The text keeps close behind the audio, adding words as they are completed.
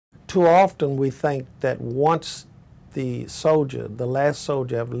Too often we think that once the last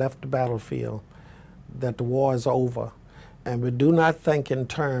soldier, have left the battlefield, that the war is over. And we do not think in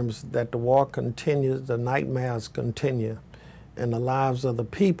terms that the war continues, the nightmares continue in the lives of the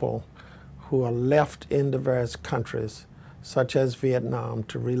people who are left in the various countries, such as Vietnam,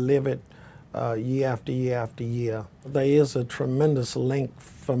 to relive it year after year after year. There is a tremendous link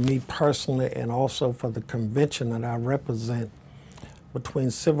for me personally and also for the convention that I represent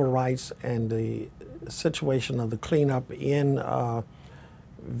between civil rights and the situation of the cleanup in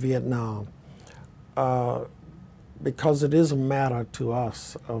Vietnam. Because it is a matter to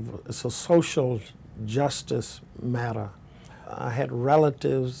us, it's a social justice matter. I had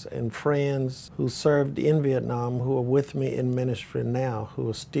relatives and friends who served in Vietnam who are with me in ministry now, who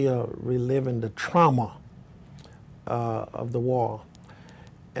are still reliving the trauma of the war.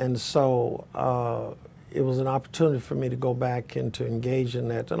 And so it was an opportunity for me to go back and to engage in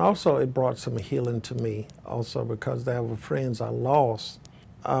that. And also it brought some healing to me, also because there were friends I lost.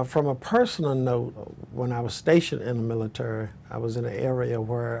 From a personal note, when I was stationed in the military, I was in an area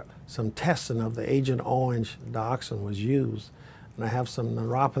where some testing of the Agent Orange dioxin was used. And I have some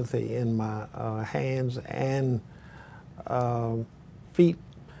neuropathy in my hands and feet,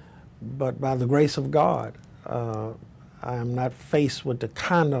 but by the grace of God, I am not faced with the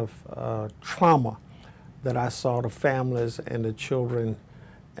kind of trauma that I saw the families and the children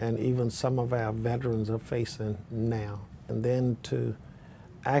and even some of our veterans are facing now. And then to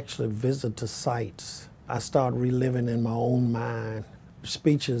actually visit the sites, I started reliving in my own mind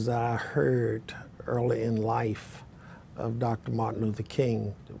speeches that I heard early in life of Dr. Martin Luther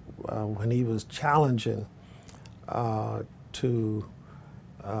King when he was challenging to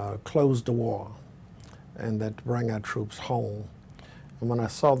close the war and that to bring our troops home. And when I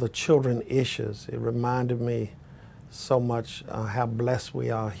saw the children issues, it reminded me so much how blessed we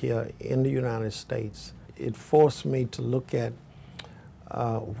are here in the United States. It forced me to look at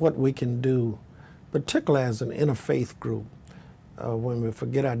what we can do, particularly as an interfaith group, when we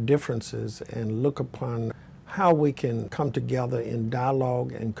forget our differences and look upon how we can come together in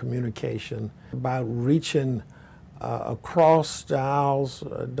dialogue and communication about reaching across the aisles.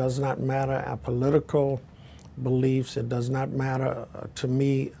 It does not matter our political beliefs. It does not matter to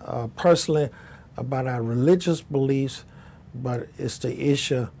me personally about our religious beliefs, but it's the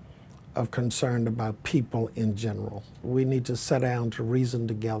issue of concern about people in general. We need to sit down to reason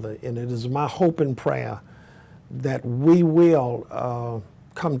together, and it is my hope and prayer that we will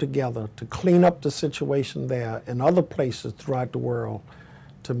come together to clean up the situation there and other places throughout the world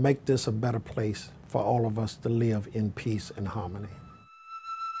to make this a better place for all of us to live in peace and harmony.